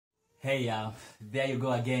Hey, there you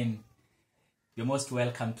go again. You're most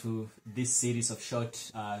welcome to this series of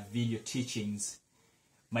short video teachings.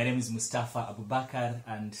 My name is Mustafa Abubakar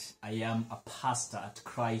and I am a pastor at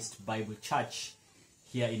Christ Bible Church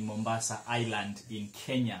here in Mombasa Island in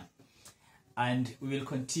Kenya. And we will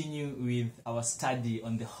continue with our study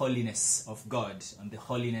on the holiness of God,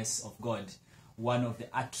 one of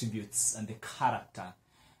the attributes and the character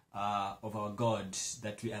of our God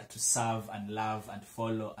that we are to serve and love and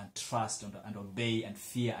follow and trust and obey and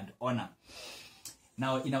fear and honor.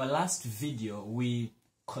 Now, in our last video, we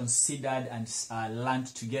considered and learned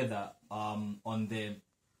together on the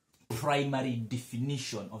primary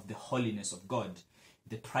definition of the holiness of God,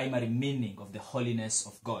 the primary meaning of the holiness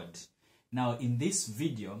of God. Now, in this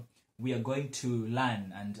video, we are going to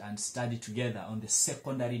learn and study together on the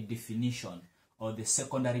secondary definition or the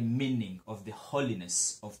secondary meaning of the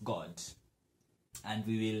holiness of God. And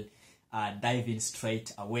we will dive in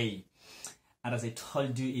straight away. And as I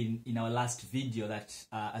told you in our last video that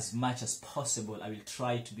as much as possible, I will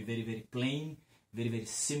try to be very, very plain, very, very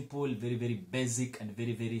simple, very, very basic, and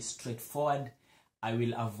very, very straightforward. I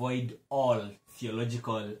will avoid all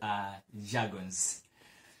theological jargons.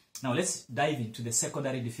 Now let's dive into the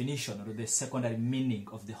secondary definition or the secondary meaning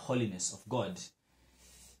of the holiness of God.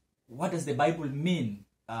 What does the Bible mean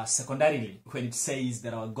secondarily when it says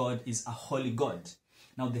that our God is a holy God?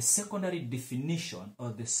 Now, the secondary definition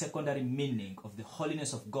or the secondary meaning of the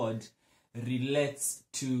holiness of God relates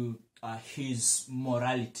to his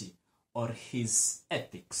morality or his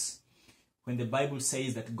ethics. When the Bible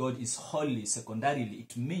says that God is holy secondarily,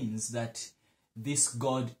 it means that this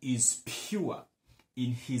God is pure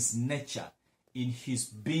in his nature, in his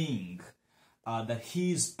being, that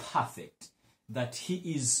he is perfect, that he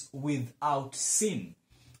is without sin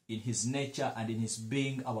in his nature and in his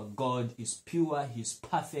being. Our God is pure, he is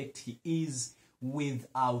perfect, he is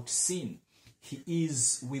without sin, he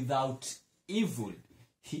is without evil,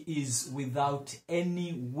 he is without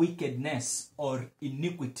any wickedness or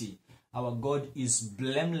iniquity. Our God is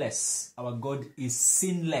blameless, our God is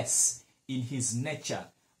sinless in his nature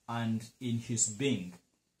and in his being.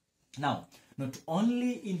 Now, not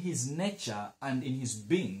only in his nature and in his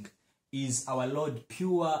being is our Lord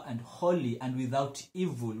pure and holy and without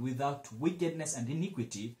evil, without wickedness and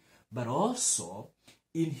iniquity, but also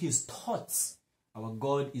in his thoughts, our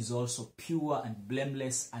God is also pure and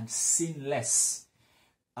blameless and sinless,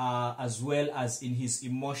 as well as in his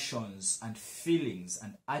emotions and feelings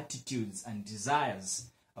and attitudes and desires.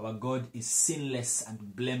 Our God is sinless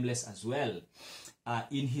and blameless as well.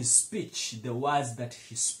 In his speech, the words that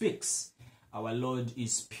he speaks, our Lord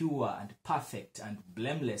is pure and perfect and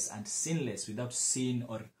blameless and sinless, without sin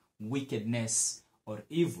or wickedness or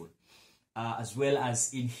evil. As well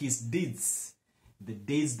as in his deeds, the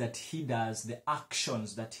deeds that he does, the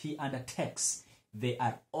actions that he undertakes, they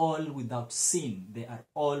are all without sin. They are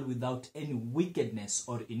all without any wickedness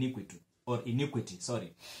or iniquity. So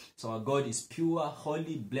our God is pure,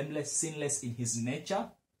 holy, blameless, sinless in his nature,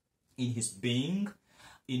 in his being,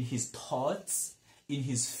 in his thoughts, in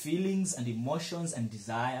his feelings and emotions and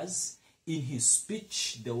desires, in his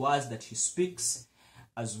speech, the words that he speaks,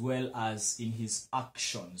 as well as in his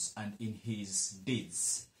actions and in his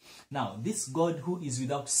deeds. Now, this God who is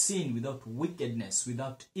without sin, without wickedness,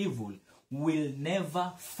 without evil, will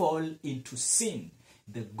never fall into sin.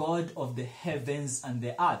 The God of the heavens and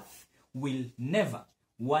the earth will never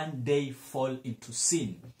one day fall into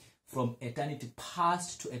sin. From eternity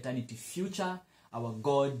past to eternity future, our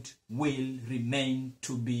God will remain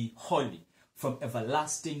to be holy. From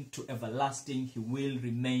everlasting to everlasting, he will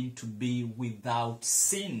remain to be without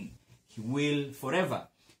sin. He will forever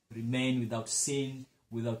remain without sin,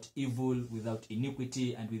 without evil, without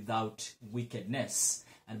iniquity, and without wickedness.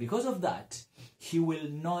 And because of that, he will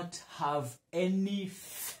not have any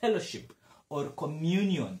fellowship or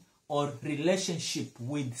communion or relationship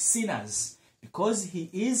with sinners. Because he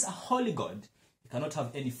is a holy God, he cannot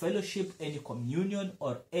have any fellowship, any communion,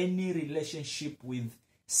 or any relationship with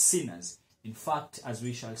sinners. In fact, as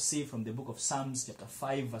we shall see from the book of Psalms chapter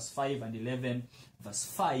 5 verse 5 and 11 verse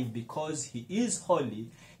 5, because he is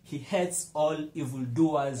holy, he hates all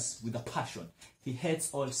evildoers with a passion. He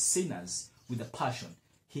hates all sinners with a passion.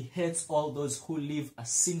 He hates all those who live a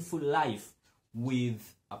sinful life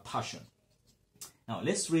with a passion. Now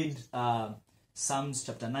let's read Psalms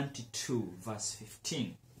chapter 92 verse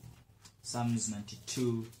 15. Psalms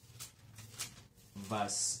 92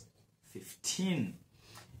 verse 15.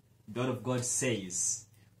 The word of God says,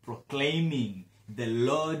 proclaiming, the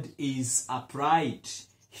Lord is upright,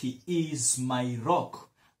 he is my rock,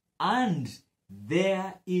 and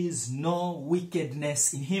there is no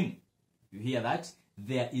wickedness in him. You hear that?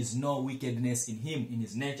 there is no wickedness in him, in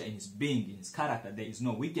his nature, in his being, in his character. There is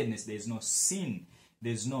no wickedness, there is no sin,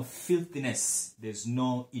 there is no filthiness, there is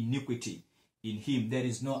no iniquity in him, there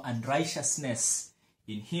is no unrighteousness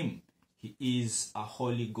in him. He is a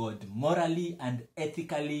holy God, morally and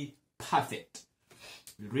ethically perfect.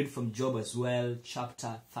 We'll read from Job as well,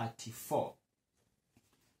 chapter 34.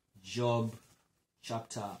 Job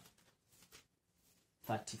chapter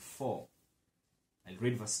 34. I'll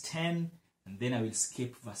read verse 10, and then I will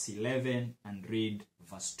skip verse 11 and read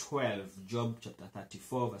verse 12. Job chapter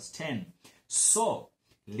 34, verse 10. So,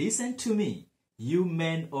 listen to me, you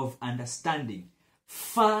men of understanding.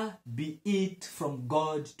 Far be it from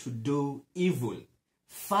God to do evil.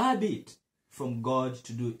 Far be it from God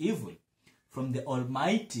to do evil. From the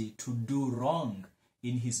Almighty to do wrong.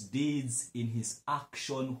 In his deeds, in his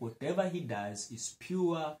action, whatever he does is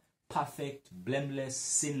pure, perfect, blameless,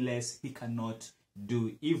 sinless. He cannot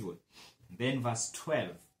do evil. Then verse 12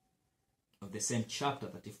 of the same chapter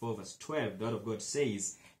 34, verse 12, the word of God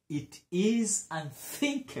says, it is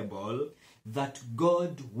unthinkable that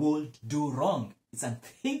God would do wrong. It's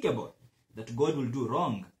unthinkable that God will do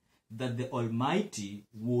wrong, that the Almighty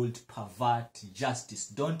would pervert justice.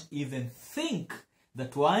 Don't even think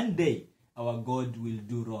that one day our God will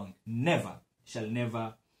do wrong. Never, shall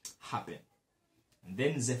never happen. And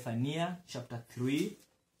then Zephaniah chapter 3.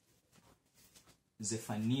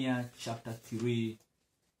 Zephaniah chapter 3,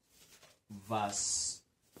 verse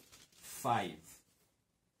 5.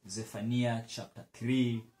 Zephaniah chapter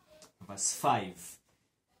 3, verse 5.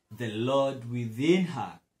 The Lord within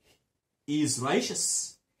her is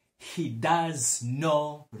righteous. He does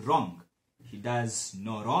no wrong. He does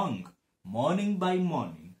no wrong. Morning by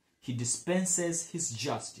morning, he dispenses his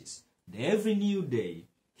justice. And every new day,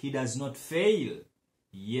 he does not fail.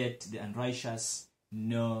 Yet the unrighteous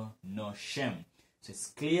know no shame. So it's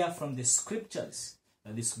clear from the scriptures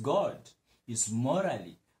that this God is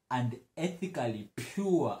morally and ethically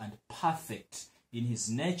pure and perfect in his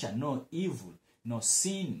nature. No evil, no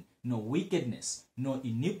sin, no wickedness, no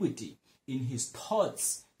iniquity in his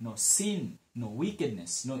thoughts, no sin, no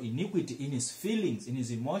wickedness, no iniquity in his feelings, in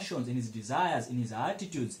his emotions, in his desires, in his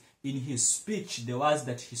attitudes, in his speech, the words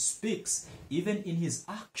that he speaks, even in his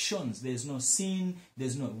actions. There is no sin, there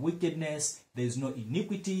is no wickedness, there is no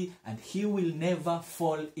iniquity, and he will never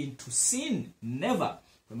fall into sin. Never.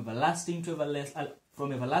 From everlasting to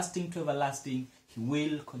everlasting, he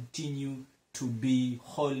will continue to be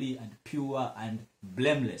holy and pure and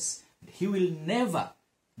blameless. He will never,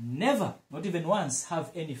 not even once,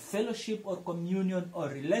 have any fellowship or communion or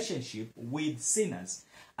relationship with sinners.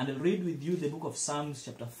 And I'll read with you the book of Psalms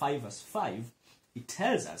chapter 5 verse 5. It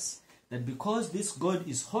tells us that because this God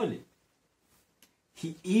is holy,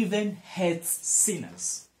 he even hates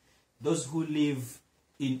sinners. Those who live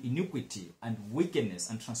in iniquity and wickedness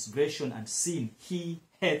and transgression and sin, he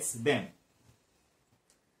hates them.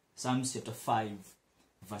 Psalms chapter 5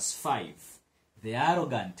 verse 5. The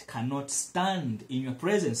arrogant cannot stand in your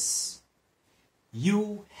presence.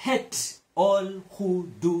 You hate all who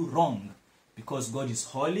do wrong. Because God is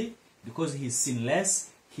holy, because he is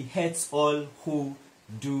sinless, he hates all who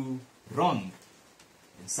do wrong.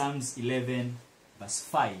 In Psalms 11 verse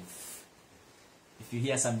 5. If you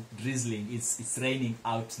hear some drizzling, it's raining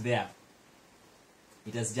out there.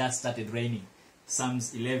 It has just started raining.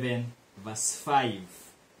 Psalms 11 verse 5.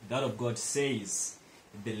 The word of God says,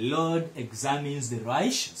 the Lord examines the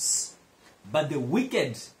righteous, but the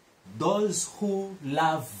wicked, those who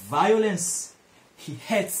love violence, he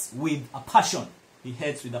hates with a passion. He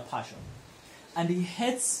hates with a passion. And he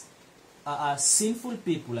hates sinful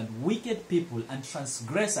people and wicked people and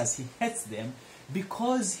transgressors. He hates them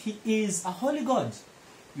because he is a holy God.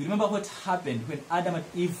 You remember what happened when Adam and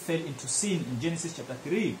Eve fell into sin in Genesis chapter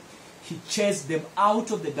 3. He chased them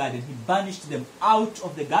out of the garden. He banished them out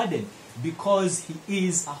of the garden because he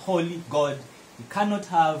is a holy God. He cannot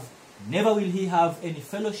have, never will he have any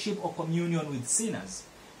fellowship or communion with sinners.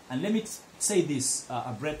 And let me say this,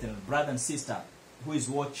 brethren, brother and sister who is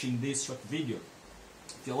watching this short video.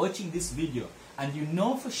 If you're watching this video and you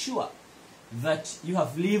know for sure that you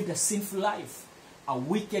have lived a sinful life, a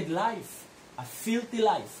wicked life, a filthy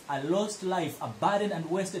life, a lost life, a barren and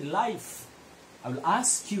wasted life, I will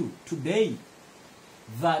ask you today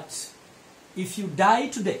that if you die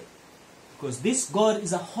today, because this God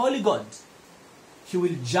is a holy God, he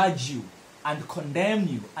will judge you and condemn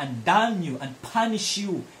you and damn you and punish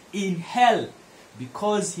you in hell.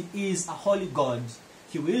 Because he is a holy God,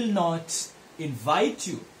 he will not invite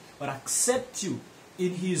you or accept you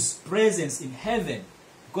in his presence in heaven.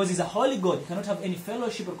 Because he's a holy God, he cannot have any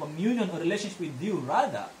fellowship or communion or relationship with you.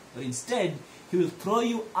 Rather, but instead, He will throw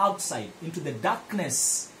you outside into the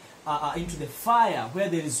darkness, into the fire where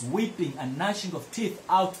there is weeping and gnashing of teeth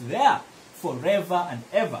out there forever and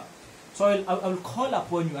ever. So I will call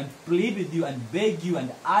upon you and plead with you and beg you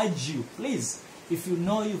and urge you, please, if you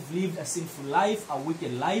know you've lived a sinful life, a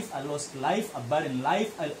wicked life, a lost life, a barren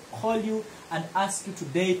life, I'll call you and ask you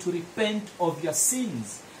today to repent of your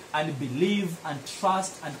sins and believe and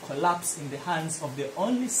trust and collapse in the hands of the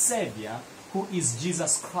only Savior, who is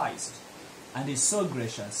Jesus Christ. And He is so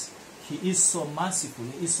gracious, He is so merciful,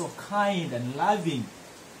 He is so kind and loving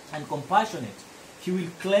and compassionate. He will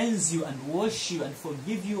cleanse you and wash you and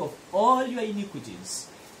forgive you of all your iniquities,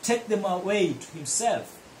 take them away to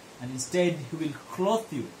Himself, and instead He will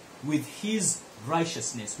clothe you with His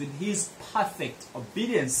righteousness, with His perfect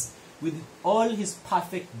obedience, with all His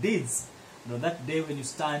perfect deeds. And on that day when you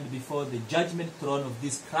stand before the judgment throne of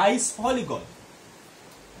this Christ Holy God,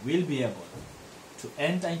 you will be able to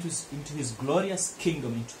enter into His glorious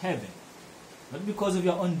kingdom, into heaven, not because of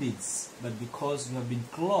your own deeds, but because you have been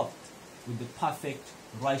clothed with the perfect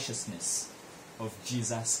righteousness of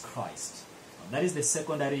Jesus Christ. Now, that is the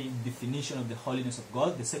secondary definition of the holiness of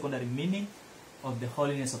God, the secondary meaning of the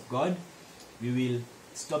holiness of God. We will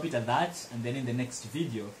stop it at that, and then in the next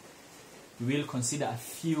video, we will consider a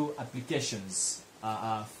few applications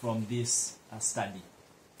from this study.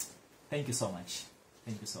 Thank you so much.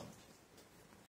 Thank you so much.